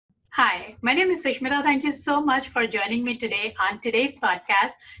Hi, my name is Sushmita. Thank you so much for joining me today on today's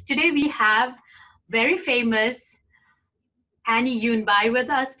podcast. Today we have very famous Annie Yoonbai with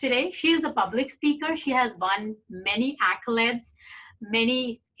us today. She is a public speaker. She has won many accolades,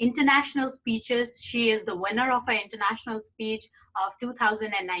 many international speeches. She is the winner of an international speech of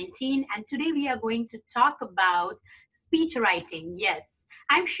 2019. And today we are going to talk about speech writing. Yes,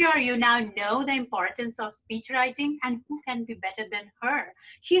 I'm sure you now know the importance of speech writing, and who can be better than her?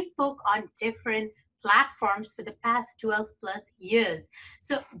 She spoke on different platforms for the past 12 plus years.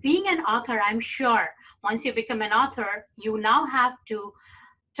 So being an author, I'm sure once you become an author, you now have to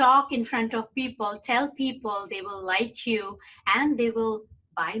talk in front of people, tell people they will like you, and they will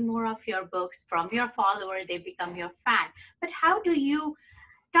buy more of your books from your follower. They become your fan. But how do you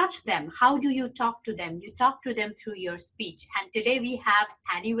touch them? How do you talk to them? You talk to them through your speech. And today we have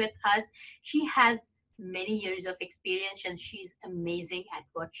Annie with us. She has many years of experience and she's amazing at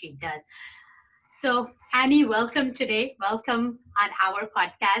what she does. So, Annie, welcome today. Welcome on our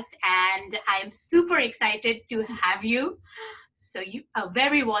podcast. And I'm super excited to have you. So, you a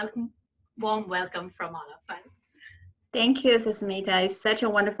very warm welcome from all of us. Thank you, Susmita. It's such a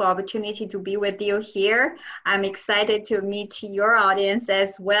wonderful opportunity to be with you here. I'm excited to meet your audience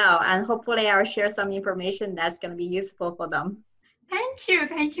as well, and hopefully I'll share some information that's going to be useful for them. Thank you.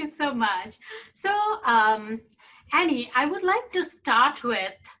 Thank you so much. So, Annie, I would like to start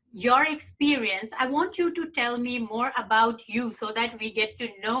with your experience. I want you to tell me more about you so that we get to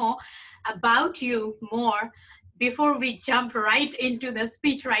know about you more before we jump right into the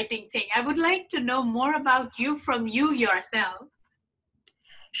speech writing thing. I would like to know more about you from you yourself.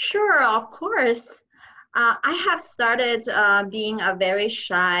 Sure, of course. I have started being a very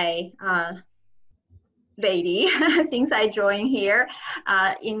shy lady since I joined here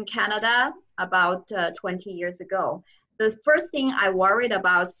in Canada about 20 years ago. The first thing I worried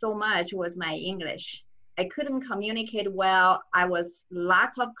about so much was my English. I couldn't communicate well. I was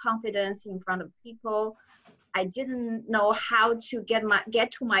lack of confidence in front of people. I didn't know how to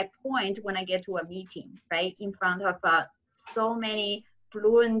get to my point when I get to a meeting, right, in front of so many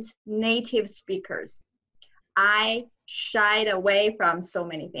fluent native speakers. I shied away from so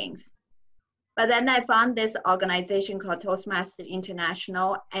many things. But then I found this organization called Toastmasters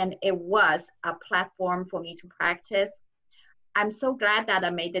International, and it was a platform for me to practice. I'm so glad that I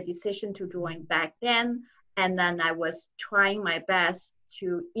made the decision to join back then. And then I was trying my best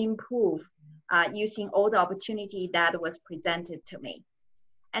to improve using all the opportunity that was presented to me.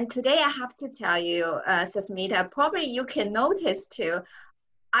 And today I have to tell you, Sasmita, probably you can notice too,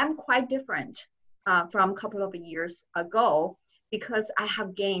 I'm quite different from a couple of years ago because I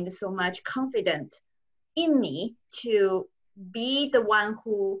have gained so much confidence in me to be the one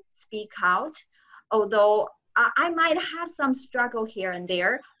who speak out, although I might have some struggle here and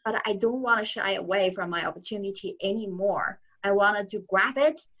there, but I don't want to shy away from my opportunity anymore. I wanted to grab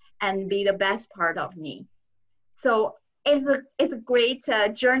it and be the best part of me. So it's a great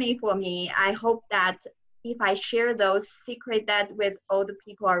journey for me. I hope that if I share those secrets that with all the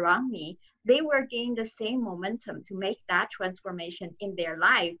people around me, they will gain the same momentum to make that transformation in their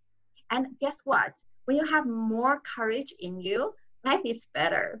life. And guess what? When you have more courage in you, life is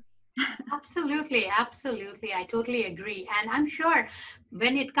better. Absolutely, absolutely. I totally agree. And I'm sure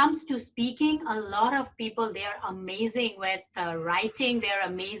when it comes to speaking, a lot of people, they are amazing with writing, they're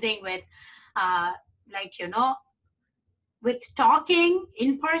amazing with, uh, like, you know, with talking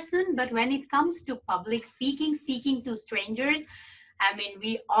in person. But when it comes to public speaking, speaking to strangers, I mean,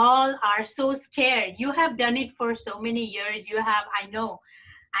 we all are so scared. You have done it for so many years. You have, I know,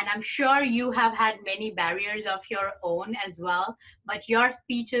 and I'm sure you have had many barriers of your own as well. But your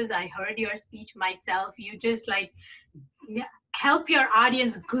speeches, I heard your speech myself. You just like help your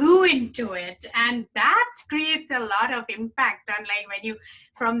audience glue into it, and that creates a lot of impact on, like, when you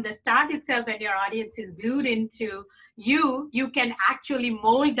from the start itself, when your audience is glued into you, you can actually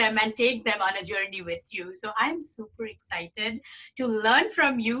mold them and take them on a journey with you. So I'm super excited to learn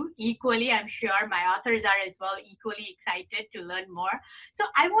from you. Equally, I'm sure my authors are as well, equally excited to learn more. So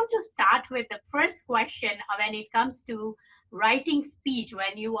I want to start with the first question. When it comes to writing speech,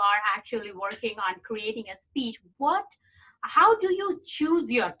 when you are actually working on creating a speech, how do you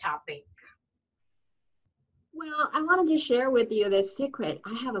choose your topic? Well, I wanted to share with you the secret.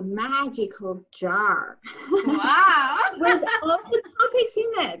 I have a magical jar Wow. with all the topics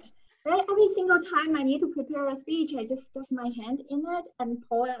in it. Right? Every single time I need to prepare a speech, I just stick my hand in it and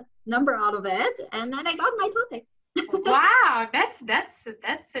pull a number out of it, and then I got my topic. Wow, that's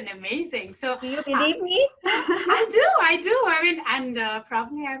an amazing. So do you believe me? I do. I mean, and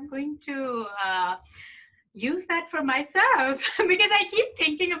probably I'm going to use that for myself because I keep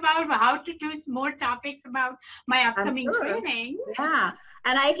thinking about how to do more topics about my I'm upcoming sure. trainings. Yeah.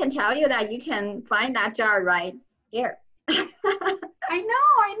 And I can tell you that you can find that jar right here. I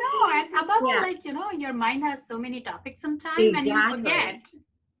know. And above all, Yeah, like, your mind has so many topics sometime and you exactly. forget.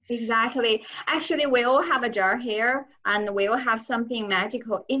 Exactly. Actually, we all have a jar here, and we all have something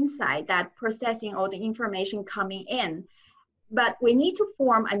magical inside that processing all the information coming in. But we need to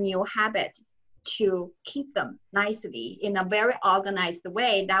form a new habit to keep them nicely in a very organized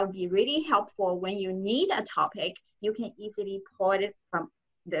way. That would be really helpful when you need a topic. You can easily pull it from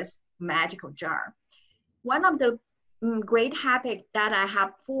this magical jar. One of the great habits that I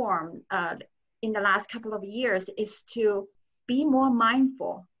have formed in the last couple of years is to be more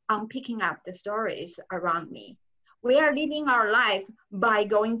mindful on picking up the stories around me. We are living our life by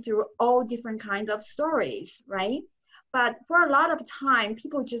going through all different kinds of stories, right? But for a lot of time,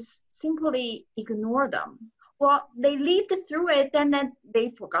 people just simply ignore them. Well, they lived through it, then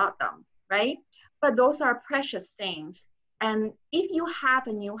they forgot them, right? But those are precious things. And if you have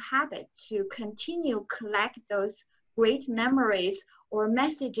a new habit to continue collect those great memories or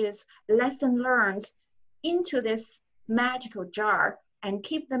messages, lesson learned into this magical jar and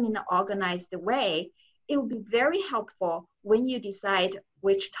keep them in an organized way, it will be very helpful when you decide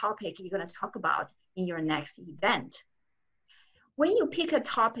which topic you're going to talk about in your next event. When you pick a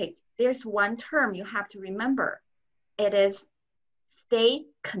topic, there's one term you have to remember. It is stay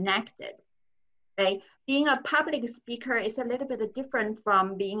connected. Right? Being a public speaker is a little bit different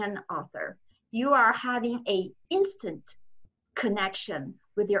from being an author. You are having a instant connection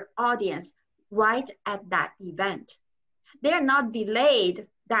with your audience right at that event. They are not delayed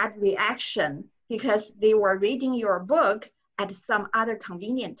that reaction because they were reading your book at some other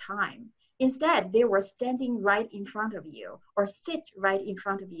convenient time. Instead, they were standing right in front of you or sit right in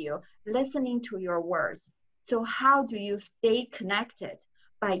front of you, listening to your words. So how do you stay connected?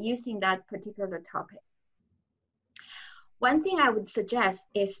 By using that particular topic. One thing I would suggest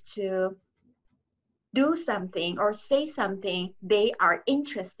is to do something or say something they are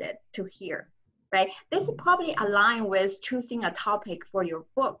interested to hear, right? This is probably aligned with choosing a topic for your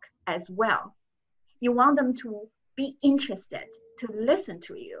book as well. You want them to be interested to listen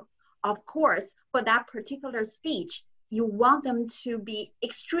to you. Of course, for that particular speech, you want them to be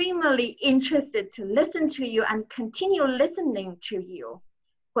extremely interested to listen to you and continue listening to you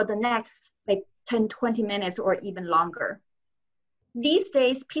for the next like 10, 20 minutes or even longer. These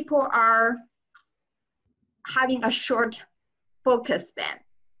days, people are having a short focus span,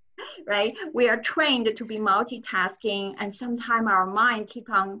 right? We are trained to be multitasking, and sometimes our mind keep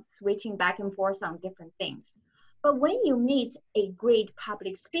on switching back and forth on different things. But when you meet a great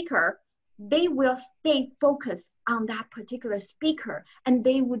public speaker, they will stay focused on that particular speaker, and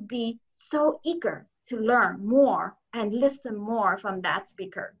they would be so eager to learn more and listen more from that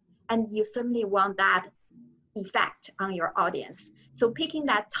speaker. And you certainly want that effect on your audience. So picking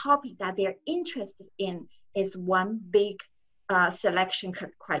that topic that they're interested in is one big selection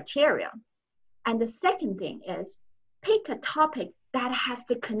criteria. And the second thing is pick a topic that has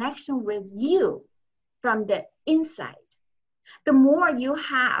the connection with you from the inside. The more you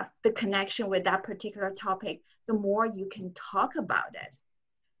have the connection with that particular topic, the more you can talk about it.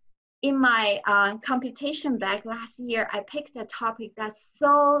 In my computation back last year, I picked a topic that's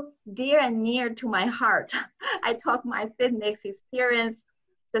so dear and near to my heart. I talked my fitness experience.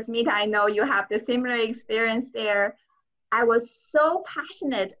 Jasmita, I know you have the similar experience there. I was so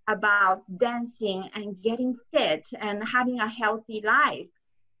passionate about dancing and getting fit and having a healthy life.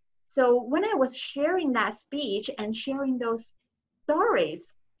 So when I was sharing that speech and sharing those stories,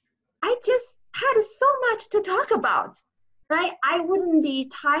 I just had so much to talk about, right? I wouldn't be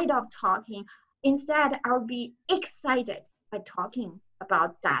tired of talking. Instead, I would be excited by talking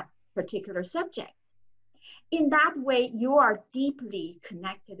about that particular subject. In that way, you are deeply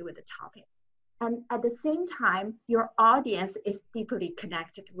connected with the topic. And at the same time, your audience is deeply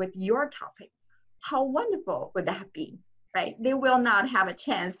connected with your topic. How wonderful would that be, right? They will not have a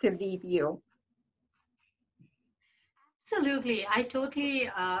chance to leave you. Absolutely.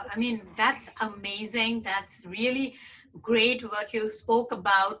 I mean, that's amazing. That's really great what you spoke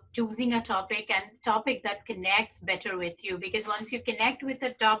about choosing a topic and topic that connects better with you. Because once you connect with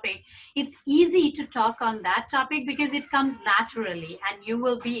a topic, it's easy to talk on that topic because it comes naturally and you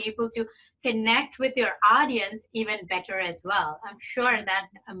will be able to connect with your audience even better as well. I'm sure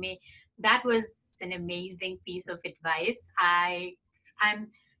that was an amazing piece of advice. I'm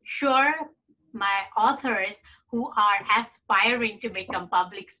sure my authors who are aspiring to become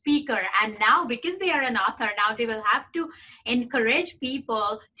public speaker, and now because they are an author, now they will have to encourage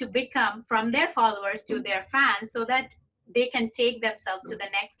people to become from their followers to their fans so that they can take themselves to the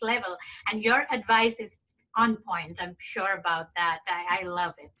next level. And your advice is on point. I'm sure about that. I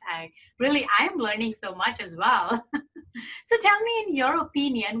love it. I am learning so much as well. So tell me, in your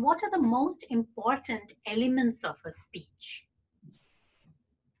opinion, what are the most important elements of a speech?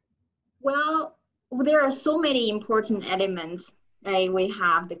 Well, there are so many important elements, right? We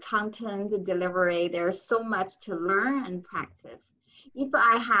have the content, the delivery. There's so much to learn and practice. If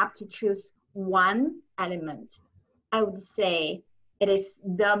I have to choose one element, I would say it is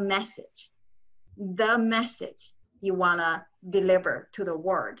the message you want to deliver to the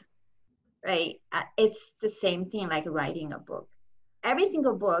world, right? It's the same thing like writing a book. Every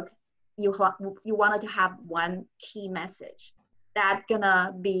single book, you wanted to have one key message that's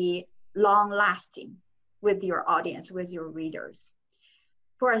gonna be long lasting with your audience, with your readers.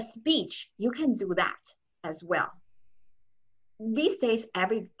 For a speech, you can do that as well. These days,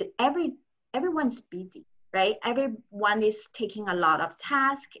 everyone's busy, right? Everyone is taking a lot of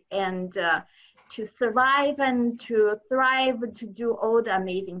tasks, and to survive and to thrive, to do all the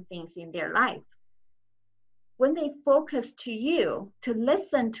amazing things in their life. When they focus to you, to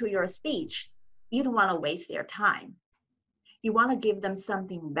listen to your speech, you don't want to waste their time. You want to give them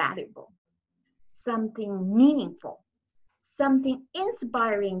something valuable, something meaningful, something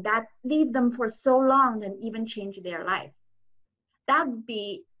inspiring that leave them for so long and even change their life. That would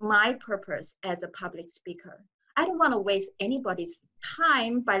be my purpose as a public speaker. I don't want to waste anybody's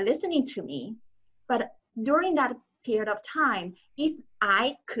time by listening to me, but during that period of time, if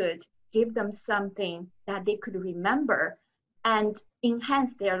I could give them something that they could remember and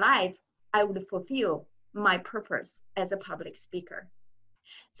enhance their life, I would fulfill my purpose as a public speaker.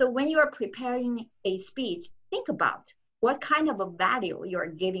 So when you are preparing a speech, think about what kind of a value you're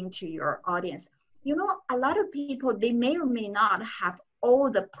giving to your audience. You know, a lot of people, they may or may not have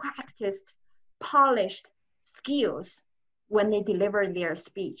all the practiced, polished skills when they deliver their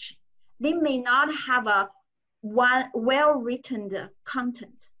speech. They may not have a well-written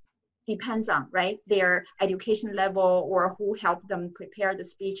content. Depends on, right, their education level or who helped them prepare the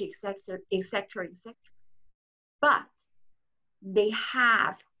speech, etc., etc., etc. But they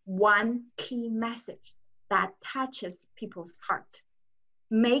have one key message that touches people's heart,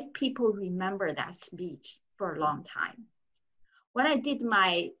 make people remember that speech for a long time. When I did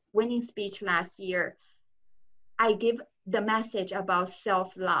my winning speech last year, I gave the message about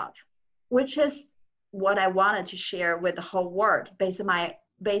self-love, which is what I wanted to share with the whole world based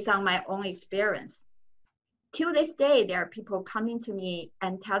on my own experience. To this day, there are people coming to me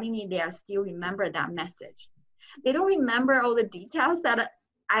and telling me they are still remember that message. They don't remember all the details that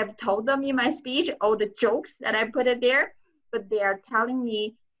I've told them in my speech, all the jokes that I put it there, but they are telling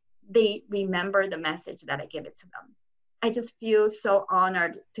me they remember the message that I give it to them. I just feel so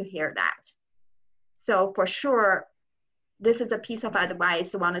honored to hear that. So for sure, this is a piece of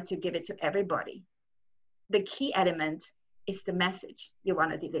advice I wanted to give it to everybody. The key element is the message you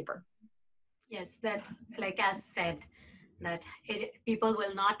want to deliver. Yes, that's like as said, that people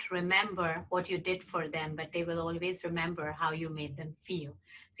will not remember what you did for them, but they will always remember how you made them feel.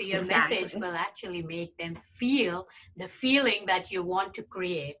 So your message Exactly. will actually make them feel the feeling that you want to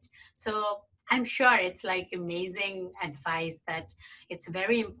create. So I'm sure it's like amazing advice that it's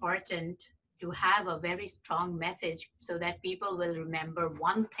very important to have a very strong message so that people will remember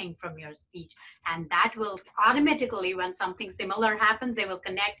one thing from your speech, and that will automatically, when something similar happens, they will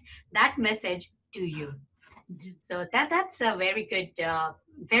connect that message to you. So that's a very good,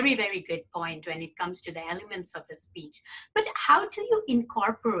 very good point when it comes to the elements of a speech. But how do you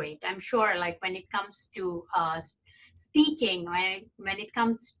incorporate? I'm sure, like when it comes to speaking, when it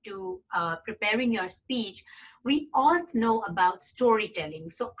comes to preparing your speech, we all know about storytelling.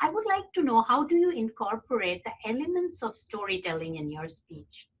 So I would like to know, how do you incorporate the elements of storytelling in your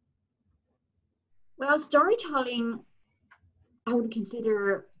speech? Well, storytelling, I would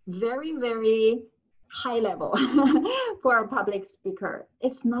consider very, very high level for a public speaker.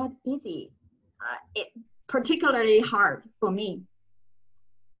 It's not easy. It particularly hard for me.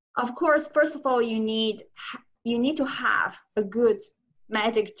 Of course, first of all, you need to have a good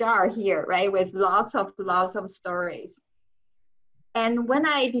magic jar here, right, with lots of stories. And when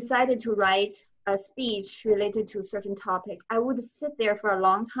I decided to write a speech related to a certain topic, I would sit there for a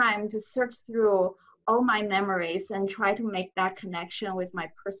long time to search through all my memories and try to make that connection with my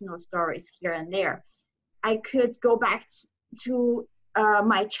personal stories here and there. I could go back to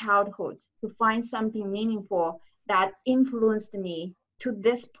my childhood to find something meaningful that influenced me to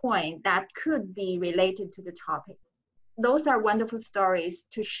this point that could be related to the topic. Those are wonderful stories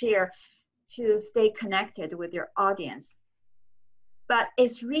to share, to stay connected with your audience. But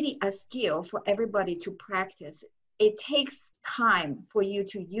it's really a skill for everybody to practice. It takes time for you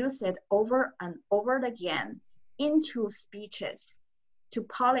to use it over and over again into speeches to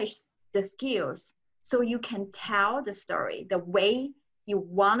polish the skills so you can tell the story the way you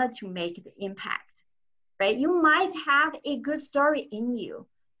wanted to make the impact, right? You might have a good story in you,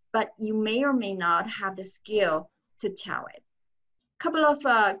 but you may or may not have the skill to tell it. A couple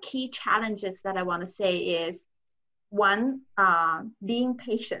of key challenges that I want to say is one, being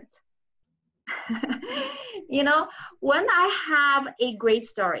patient. You know, when I have a great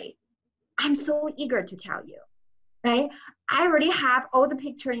story, I'm so eager to tell you, right? I already have all the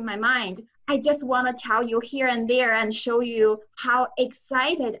picture in my mind. I just want to tell you here and there and show you how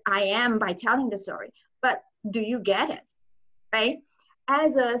excited I am by telling the story. But do you get it, right?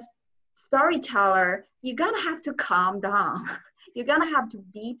 As a storyteller, you're going to have to calm down. You're going to have to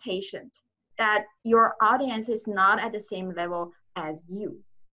be patient, that your audience is not at the same level as you.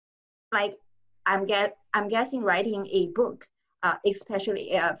 Like I'm guessing writing a book,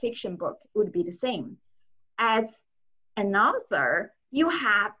 especially a fiction book, would be the same. As an author, you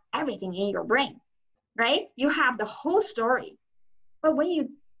have everything in your brain, right? You have the whole story. But when you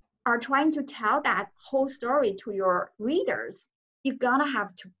are trying to tell that whole story to your readers, you're gonna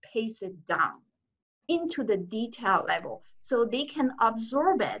have to pace it down into the detail level so they can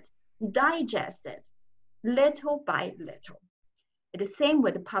absorb it, digest it, little by little. The same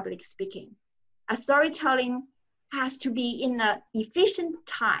with public speaking. A storytelling has to be in an efficient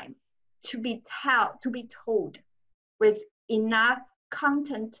time to be told with enough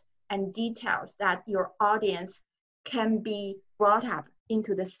content and details that your audience can be brought up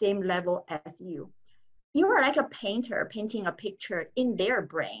into the same level as you. You are like a painter painting a picture in their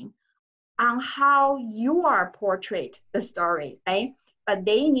brain on how you are portrayed the story, right? But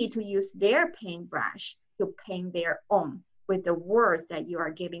they need to use their paintbrush to paint their own with the words that you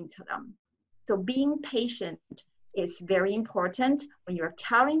are giving to them. So being patient is very important when you're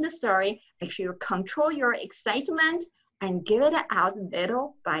telling the story. Make sure you control your excitement and give it out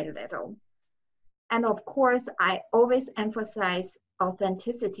little by little. And of course, I always emphasize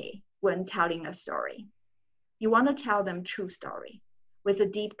authenticity when telling a story. You want to tell them true story with a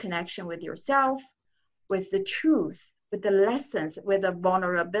deep connection with yourself, with the truth, with the lessons, with the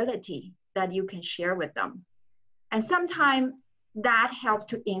vulnerability that you can share with them. And sometimes that helps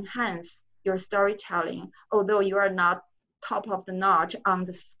to enhance your storytelling, although you are not top of the notch on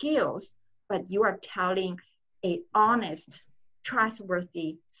the skills, but you are telling a honest,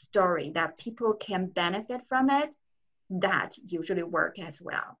 trustworthy story that people can benefit from it. That usually work as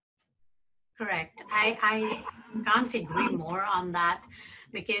well. Correct. I can't agree more on that,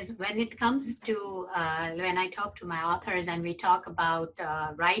 because when it comes to when I talk to my authors and we talk about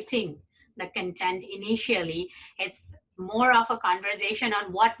writing the content initially, it's more of a conversation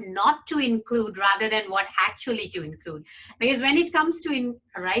on what not to include rather than what actually to include. Because when it comes to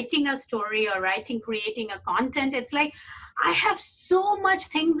writing a story or creating a content, it's like I have so much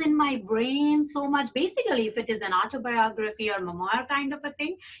things in my brain, so much. Basically, if it is an autobiography or memoir kind of a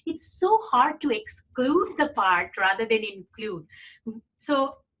thing, it's so hard to exclude the part rather than include.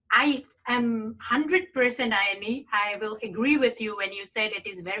 So I am 100% I will agree with you when you said it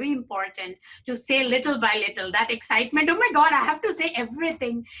is very important to say little by little. That excitement, oh my God, I have to say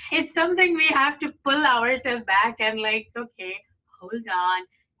everything. It's something we have to pull ourselves back and like, okay, hold on,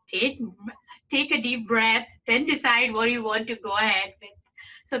 take a deep breath, then decide what you want to go ahead with.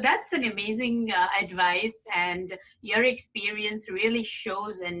 So that's an amazing advice, and your experience really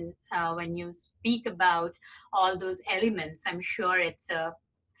shows in when you speak about all those elements. I'm sure it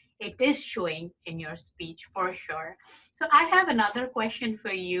is showing in your speech for sure. So I have another question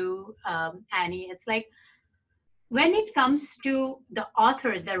for you, Annie. It's like, when it comes to the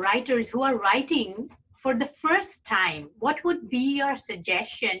authors, the writers who are writing for the first time, what would be your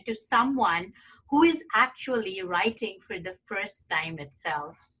suggestion to someone who is actually writing for the first time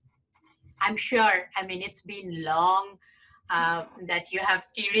itself? I'm sure, I mean, it's been long that you have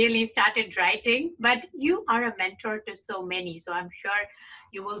really started writing, but you are a mentor to so many. So I'm sure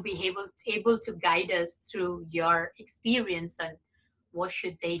you will be able to guide us through your experience on what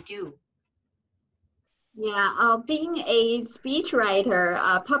should they do. Yeah, being a speechwriter,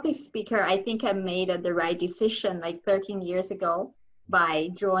 a public speaker, I think I made the right decision like 13 years ago by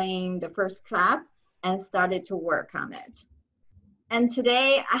joining the first club and started to work on it. And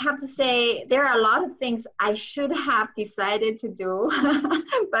today, I have to say, there are a lot of things I should have decided to do,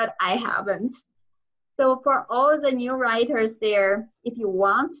 but I haven't. So for all the new writers there, if you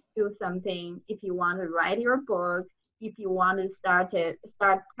want to do something, if you want to write your book, if you want to start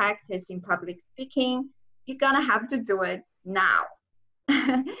practicing public speaking, you're gonna have to do it now.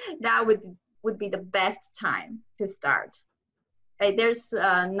 That would be the best time to start. Right? There's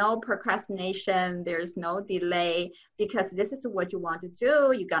no procrastination, there's no delay, because this is what you want to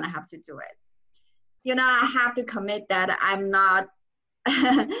do, you're gonna have to do it. You know, I have to commit that I'm not,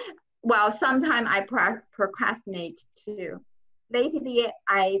 well, sometimes I procrastinate too. Lately,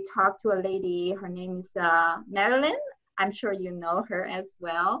 I talked to a lady, her name is Marilyn. I'm sure you know her as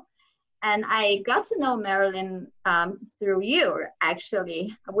well. And I got to know Marilyn through you,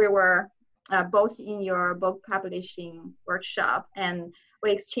 actually. We were both in your book publishing workshop, and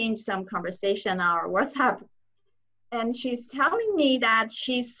we exchanged some conversation on our WhatsApp. And she's telling me that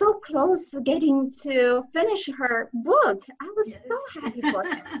she's so close to getting to finish her book. I was so happy for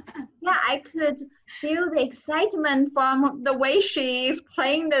her. Yeah, I could feel the excitement from the way she is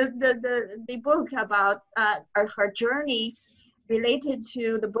playing the book about her journey related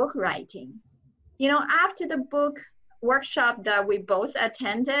to the book writing. You know, after the book workshop that we both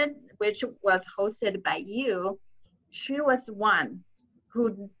attended, which was hosted by you, she was the one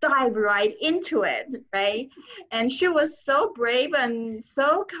who dived right into it, right? And she was so brave and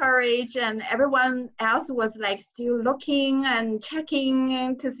so courage, and everyone else was like still looking and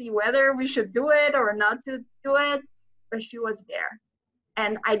checking to see whether we should do it or not to do it, but she was there.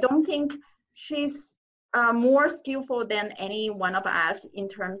 And I don't think she's more skillful than any one of us in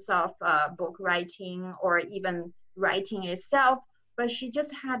terms of book writing or even writing itself, but she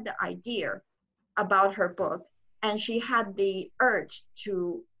just had the idea about her book, and she had the urge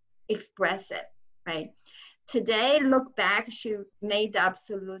to express it, right? Today, look back, she made the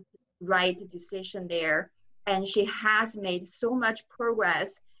absolute right decision there, and she has made so much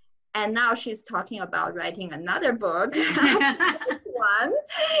progress. And now she's talking about writing another book. One,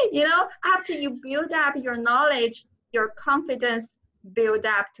 you know, after you build up your knowledge, your confidence build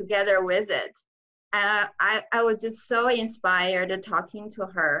up together with it. I was just so inspired talking to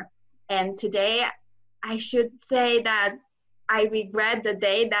her. And today, I should say that I regret the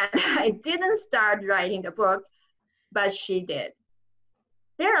day that I didn't start writing the book, but she did.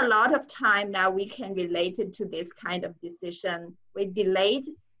 There are a lot of time that we can relate it to this kind of decision. We delayed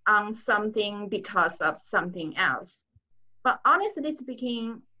on something because of something else. But honestly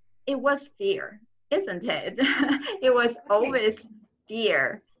speaking, it was fear, isn't it? It was always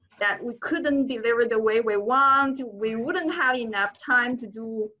fear that we couldn't deliver the way we want, we wouldn't have enough time to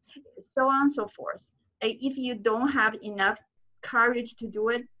do so on and so forth. Like if you don't have enough courage to do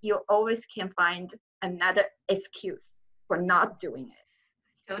it, you always can find another excuse for not doing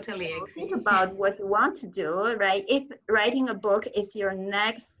it. Totally So think agree. about what you want to do, right? If writing a book is your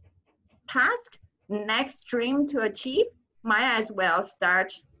next task, next dream to achieve, might as well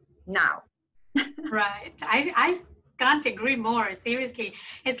start now. Right. I can't agree more. Seriously.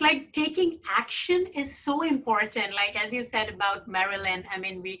 It's like taking action is so important. Like as you said about Marilyn, I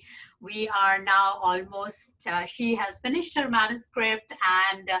mean, we are now almost, she has finished her manuscript,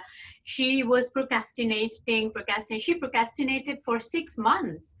 and she was she procrastinated for 6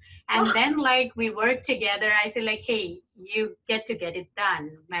 months. And then like we worked together. I said like, hey, you get it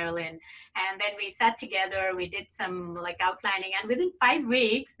done, Marilyn. And then we sat together, we did some like outlining, and within 5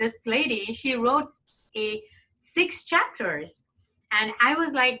 weeks this lady, she wrote a 6 chapters. And I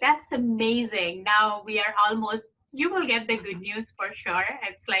was like, that's amazing. Now we are almost, you will get the good news for sure.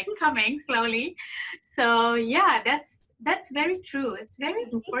 It's like coming slowly. So yeah, that's very true. It's very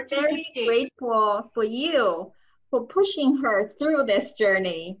She's important to very take. grateful for you for pushing her through this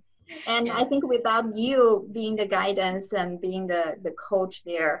journey. And Yeah. I think without you being the guidance and being the coach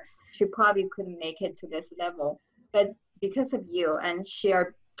there, she probably couldn't make it to this level. But because of you, and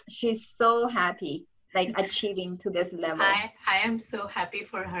she's so happy, like achieving to this level. I am so happy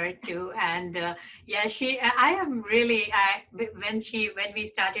for her too. And yeah, I am really, when we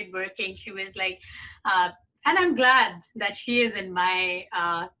started working, she was like, uh, and I'm glad that she is in my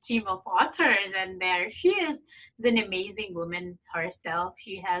team of authors. And there she is an amazing woman herself.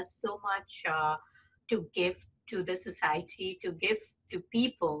 She has so much to give to the society, to give to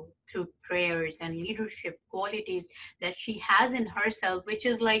people through prayers and leadership qualities that she has in herself, which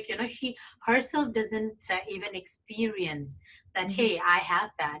is like, she herself doesn't even experience that, Mhm. hey, I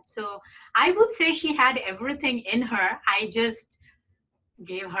have that. So I would say she had everything in her. I just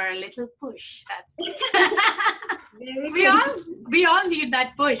gave her a little push. That's it. very we all critical. we all need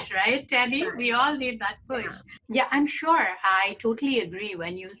that push, right, Tenny? Right. We all need that push. Yeah. Yeah, I'm sure. I totally agree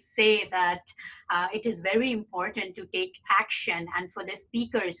when you say that it is very important to take action. And for the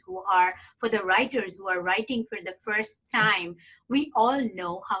speakers who are, for the writers who are writing for the first time, we all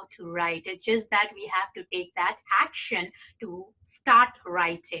know how to write. It's just that we have to take that action to start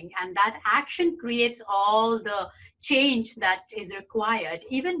writing. And that action creates all the change that is required.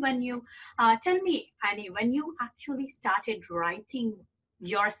 Even when you tell me, Annie, when you actually started writing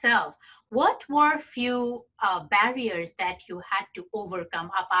yourself, what were few barriers that you had to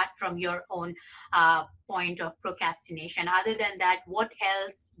overcome apart from your own point of procrastination? Other than that, what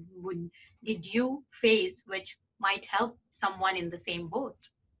else did you face which might help someone in the same boat?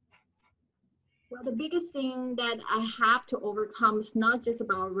 Well, the biggest thing that I have to overcome is not just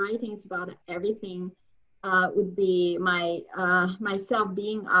about writing, it's about everything. Would be my myself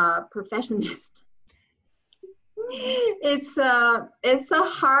being a perfectionist. It's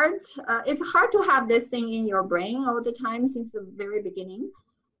hard to have this thing in your brain all the time since the very beginning.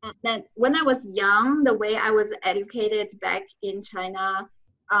 And then when I was young, the way I was educated back in China,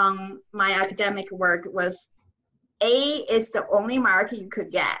 my academic work was A is the only mark you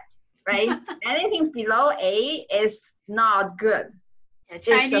could get, right? Anything below A is not good. Yeah, It's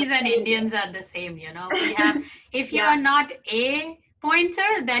a Chinese and Indians are the same, you know. We have, failure. if you Yeah, are not a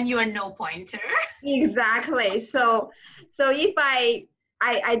pointer, then you are no pointer. exactly. So if I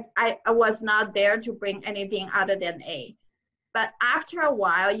was not there to bring anything other than A. But after a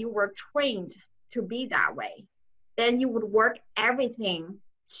while, you were trained to be that way. Then you would work everything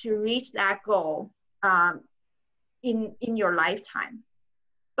to reach that goal um, in your lifetime.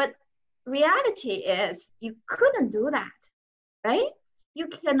 But reality is you couldn't do that, right? You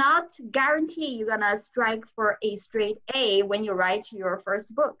cannot guarantee you're gonna strike for a straight A when you write your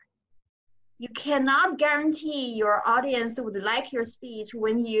first book. You cannot guarantee your audience would like your speech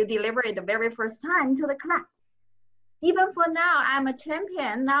when you deliver it the very first time to the class. Even for now, I'm a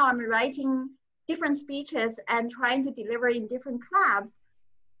champion. Now I'm writing different speeches and trying to deliver in different clubs.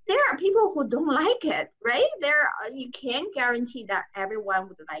 There are people who don't like it, right? You can't guarantee that everyone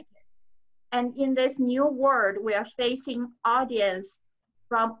would like it. And in this new world, we are facing audience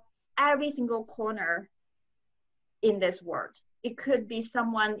from every single corner in this world. It could be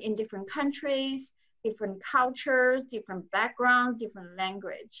someone in different countries, different cultures, different backgrounds, different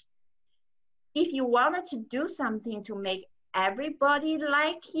language. If you wanted to do something to make everybody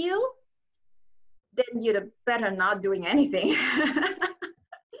like you, then you'd better not doing anything.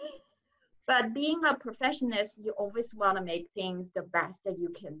 But being a perfectionist, you always want to make things the best that you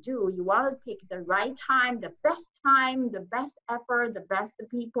can do. You want to pick the right time, the best effort, the best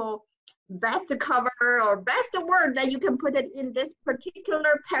people, best cover, or best word that you can put it in this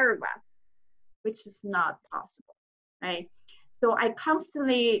particular paragraph, which is not possible, right? So I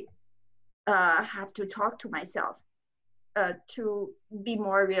constantly have to talk to myself to be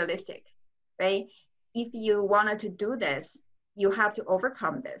more realistic, right? If you wanted to do this, you have to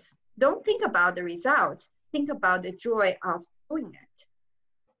overcome this. Don't think about the result. Think about the joy of doing it.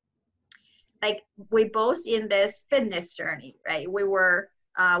 Like we both in this fitness journey, right? We were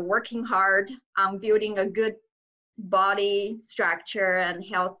working hard on building a good body structure and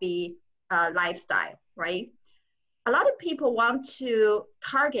healthy lifestyle, right? A lot of people want to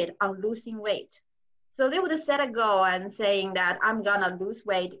target on losing weight. So they would set a goal and saying that I'm gonna lose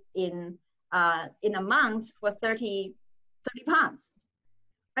weight in a month for 30 pounds,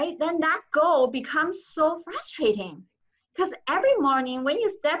 right? Then that goal becomes so frustrating because every morning when you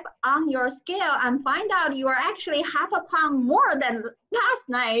step on your scale and find out you are actually half a pound more than last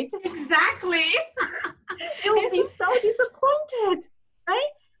night, Exactly. you will be so disappointed, right?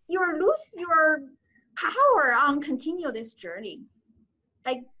 You will lose your power on continue this journey.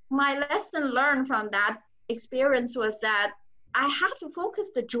 Like my lesson learned from that experience was that I have to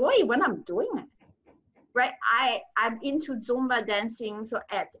focus the joy when I'm doing it. Right? I'm into Zumba dancing. So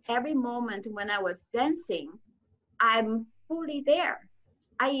at every moment when I was dancing, I'm fully there.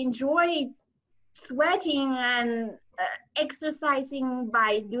 I enjoy sweating and exercising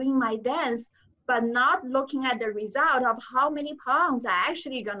by doing my dance, but not looking at the result of how many pounds I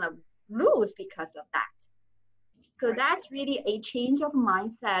actually gonna lose because of that. So that's really a change of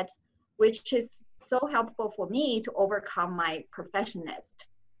mindset, which is so helpful for me to overcome my perfectionist.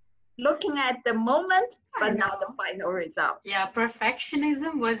 Looking at the moment, I but not the know. final result. Yeah,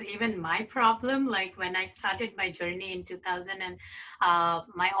 perfectionism was even my problem. Like when I started my journey in 2000 and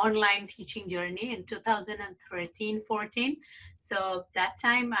my online teaching journey in 2013, 14. So that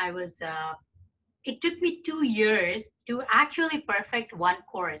time I was, it took me 2 years to actually perfect one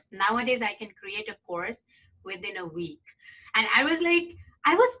course. Nowadays, I can create a course within a week. And I was like,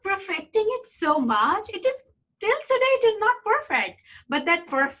 I was perfecting it so much. It is till today, it is not perfect. But that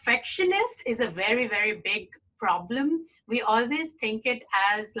perfectionist is a very, very big problem. We always think it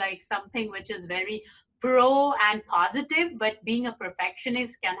as like something which is very pro and positive, but being a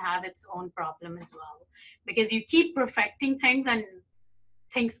perfectionist can have its own problem as well, because you keep perfecting things and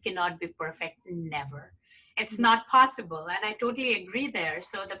things cannot be perfect, never. It's not possible, and I totally agree there.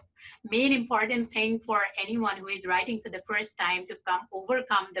 So the main important thing for anyone who is writing for the first time to come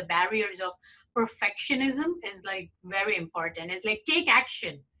overcome the barriers of perfectionism is like very important. It's like take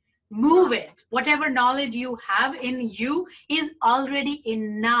action, move it. Whatever knowledge you have in you is already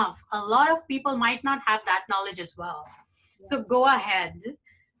enough. A lot of people might not have that knowledge as well. So go ahead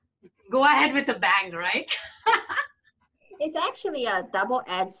with a bang, right? It's actually a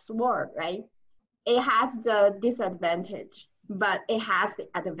double-edged sword, right? It has the disadvantage, but it has the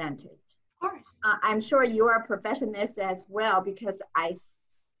advantage. Of course. I'm sure you are a perfectionist as well, because I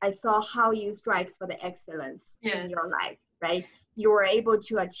saw how you strive for the excellence in Yes. your life, right? You were able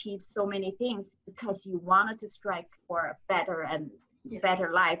to achieve so many things because you wanted to strive for a better and Yes.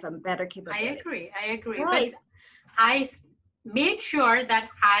 better life and better capability. I agree. Right. But I made sure that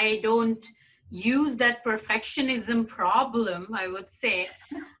I don't use that perfectionism problem, I would say,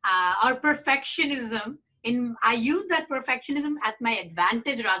 or perfectionism. I use that perfectionism at my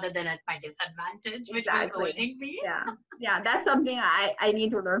advantage rather than at my disadvantage, which was Exactly. holding me. Yeah, that's something I need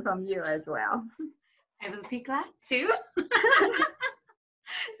to learn from you as well. I will be glad to.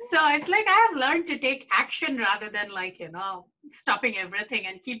 So it's like I have learned to take action rather than like, stopping everything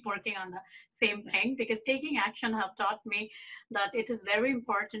and keep working on the same thing, because taking action have taught me that it is very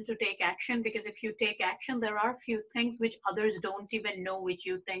important to take action, because if you take action, there are few things which others don't even know, which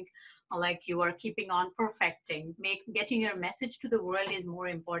you think like you are keeping on perfecting. Getting your message to the world is more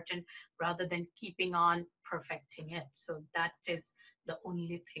important rather than keeping on perfecting it. So that is the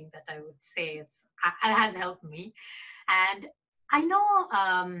only thing that I would say it has helped me. And I know,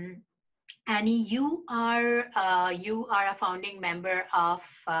 Annie, you are a founding member of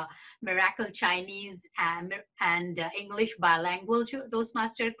Miracle Chinese and English Bilingual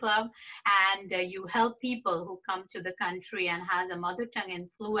Toastmaster Club, and you help people who come to the country and has a mother tongue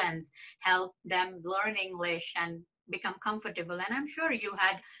influence, help them learn English and become comfortable. And I'm sure you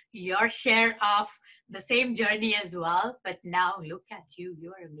had your share of the same journey as well. But now look at you,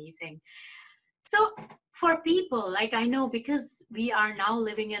 you're amazing. So for people, like I know, because we are now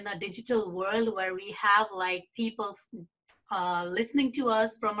living in a digital world where we have like people listening to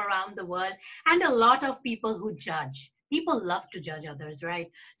us from around the world, and a lot of people who judge. People love to judge others, right?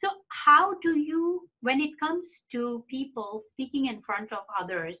 So how do you, when it comes to people speaking in front of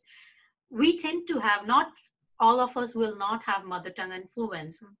others, we tend to have, not all of us will not have mother tongue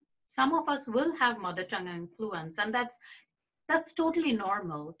influence. Some of us will have mother tongue influence, and that's totally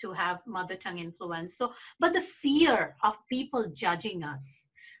normal to have mother tongue influence. So but the fear of people judging us,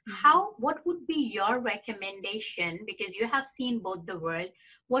 what would be your recommendation, because you have seen both the world,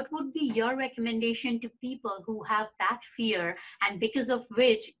 what would be your recommendation to people who have that fear, and because of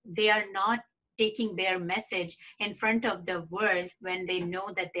which they are not taking their message in front of the world when they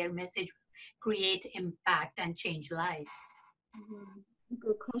know that their message create impact and change lives?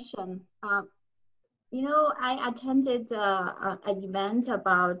 Good question. I attended an event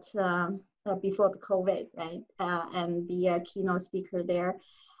about before the COVID, right? And be a keynote speaker there.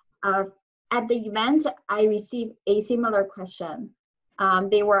 At the event, I received a similar question.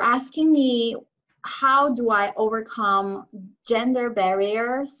 They were asking me, how do I overcome gender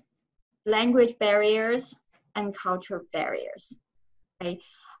barriers, language barriers, and cultural barriers? Okay.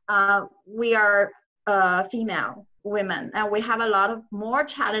 We are female women, and we have a lot of more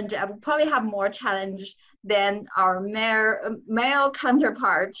challenge. We probably have more challenge than our male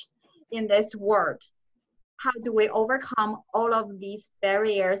counterpart in this world. How do we overcome all of these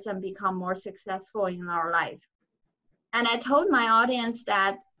barriers and become more successful in our life? And I told my audience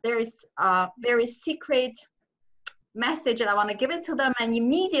that there is a very secret message, and I want to give it to them, and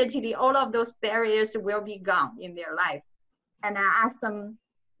immediately all of those barriers will be gone in their life. And I asked them,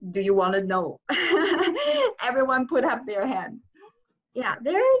 do you want to know? Everyone put up their hand. Yeah,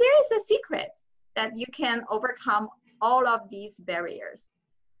 there is a secret that you can overcome all of these barriers,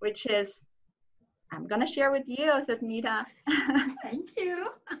 which is, I'm going to share with you, Susmita. Thank you.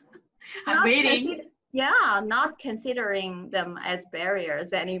 I'm waiting. Not considering them as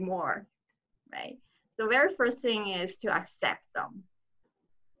barriers anymore, right? So very first thing is to accept them.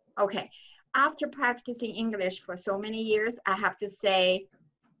 Okay, after practicing English for so many years, I have to say,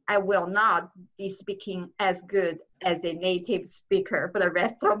 I will not be speaking as good as a native speaker for the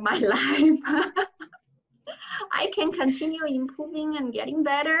rest of my life. I can continue improving and getting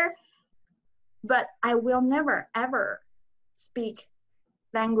better, but I will never ever speak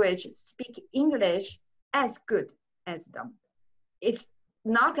speak English as good as them. It's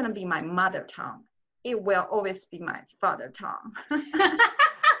not going to be my mother tongue. It will always be my father tongue.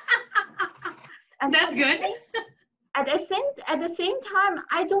 And That's good. at the same time,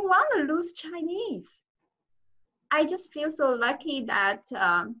 I don't want to lose Chinese. I just feel so lucky that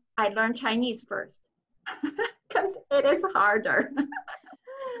I learned Chinese first because it is harder.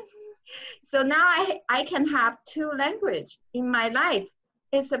 So now I can have two languages in my life.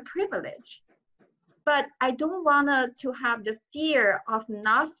 It's a privilege. But I don't want to have the fear of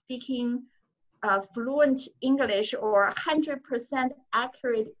not speaking fluent English or 100%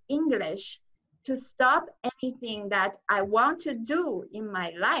 accurate English to stop anything that I want to do in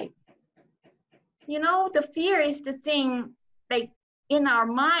my life. You know, the fear is the thing, like in our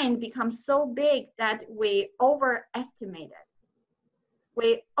mind becomes so big that we overestimate it.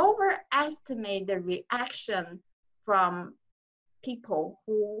 We overestimate the reaction from people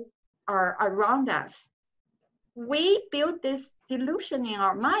who are around us. We build this delusion in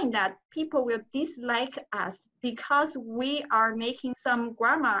our mind that people will dislike us because we are making some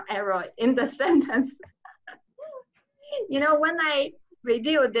grammar error in the sentence. You know, when I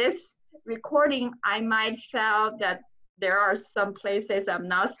review this recording, I might feel that there are some places I'm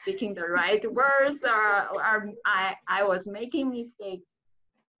not speaking the right words or I was making mistakes.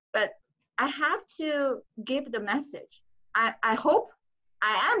 But I have to give the message. I hope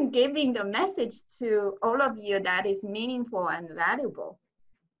I am giving the message to all of you that is meaningful and valuable.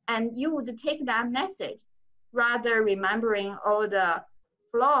 And you would take that message rather remembering all the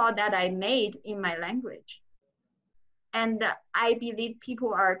flaw that I made in my language. And I believe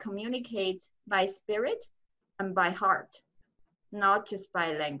people are communicate by spirit and by heart, not just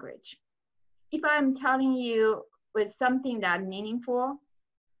by language. If I'm telling you with something that meaningful,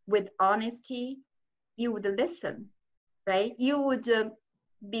 with honesty, you would listen, right? You would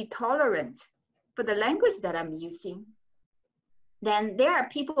be tolerant for the language that I'm using. Then there are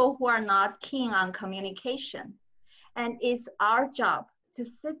people who are not keen on communication. And it's our job to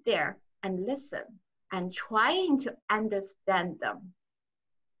sit there and listen and trying to understand them.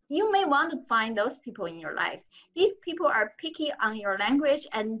 You may want to find those people in your life. If people are picky on your language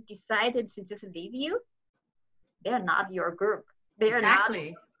and decided to just leave you, they're not your group. They're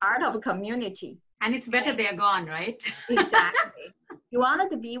Exactly. not part of a community. And it's better they're gone, right? Exactly. You wanted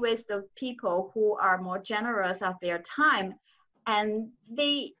to be with the people who are more generous of their time, and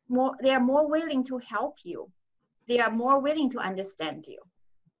they are more willing to help you. They are more willing to understand you,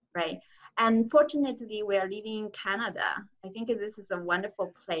 right? And fortunately, we are living in Canada. I think this is a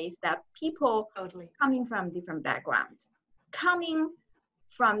wonderful place that people Totally. coming from different backgrounds, coming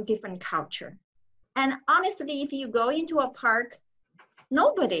from different culture. And honestly, if you go into a park,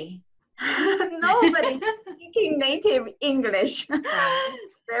 nobody's speaking native English. Right.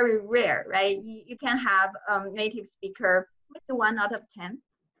 Very rare, right? You can have native speaker, maybe 1 out of 10,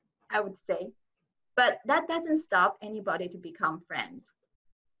 I would say. But that doesn't stop anybody to become friends.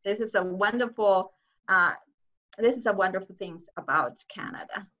 This is a wonderful thing about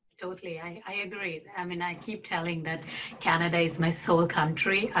Canada. Totally, I agree. I mean, I keep telling that Canada is my soul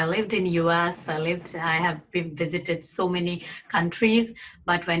country. I lived in US. I have been visited so many countries,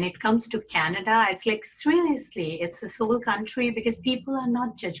 but when it comes to Canada, it's like seriously, it's a soul country because people are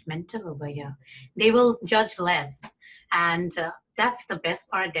not judgmental over here. They will judge less, and that's the best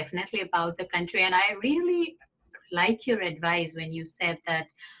part, definitely about the country. And I really like your advice when you said that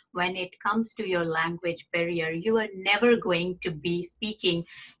when it comes to your language barrier, you are never going to be speaking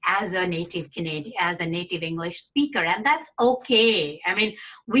as a native Canadian, as a native English speaker, and that's okay. I mean,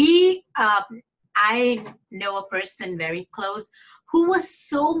 I know a person very close who was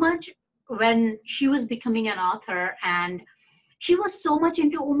so much when she was becoming an author, and she was so much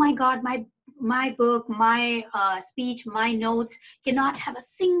into, oh my God, my book, my speech, my notes cannot have a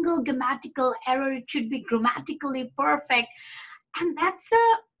single grammatical error. It should be grammatically perfect, and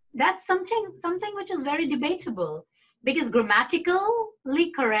that's something which is very debatable, because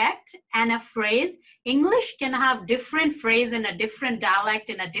grammatically correct and a phrase, English can have different phrase in a different dialect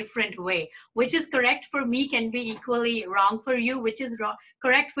in a different way. Which is correct for me can be equally wrong for you, which is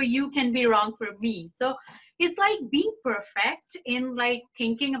correct for you can be wrong for me. So it's like being perfect in like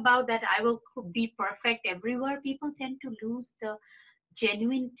thinking about that I will be perfect everywhere. People tend to lose the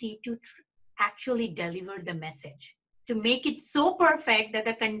genuinity to actually deliver the message, to make it so perfect that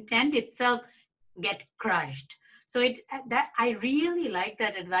the content itself get crushed. So it's that I really like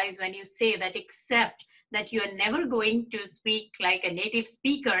that advice when you say that, accept that you are never going to speak like a native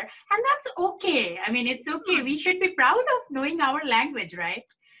speaker, and that's okay. I mean, it's okay. We should be proud of knowing our language, right?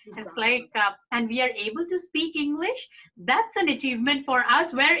 It's Exactly. like, and we are able to speak English. That's an achievement for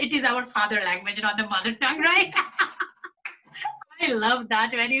us, where it is our father language, not the mother tongue, right? I love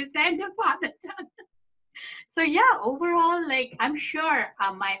that when you said the father tongue. So yeah, overall, like, I'm sure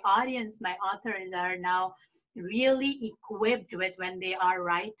my audience, my authors are now really equipped with, when they are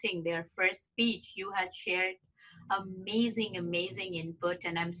writing their first speech. You had shared amazing input,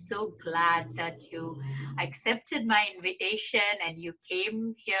 and I'm so glad that you accepted my invitation and you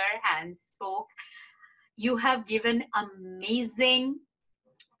came here and spoke. You have given amazing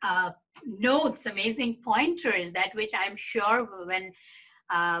uh, notes, amazing pointers, that which I'm sure when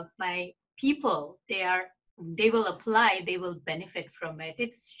my people, they will apply, they will benefit from it.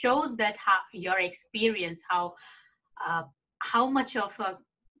 It shows that how your experience, uh, how much of a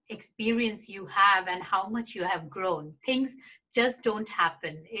experience you have and how much you have grown. Things just don't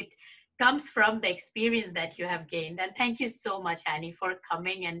happen. It comes from the experience that you have gained. And thank you so much, Annie, for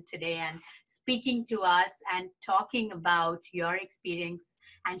coming in today and speaking to us and talking about your experience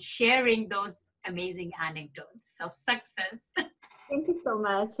and sharing those amazing anecdotes of success. Thank you so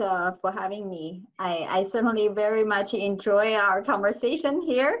much for having me. I certainly very much enjoy our conversation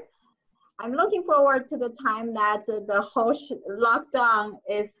here. I'm looking forward to the time that the whole lockdown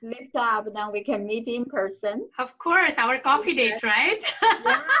is lifted up, then we can meet in person. Of course, our coffee date, right?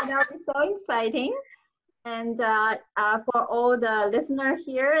 Yeah, that would be so exciting. And for all the listener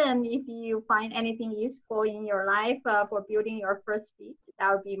here, and if you find anything useful in your life for building your first speech,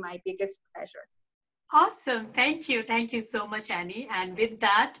 that would be my biggest pleasure. Awesome. Thank you. Thank you so much, Annie. And with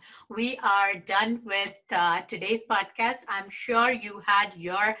that, we are done with today's podcast. I'm sure you had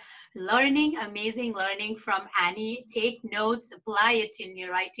your learning, amazing learning from Annie. Take notes, apply it in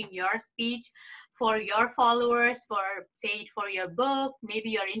your writing your speech for your followers, for, say it for your book, maybe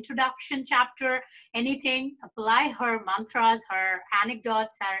your introduction chapter, anything. Apply her mantras, her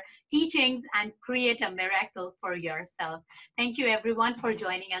anecdotes, her teachings, and create a miracle for yourself. Thank you everyone for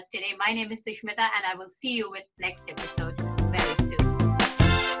joining us today. My name is Sushmita, and I will see you with next episode.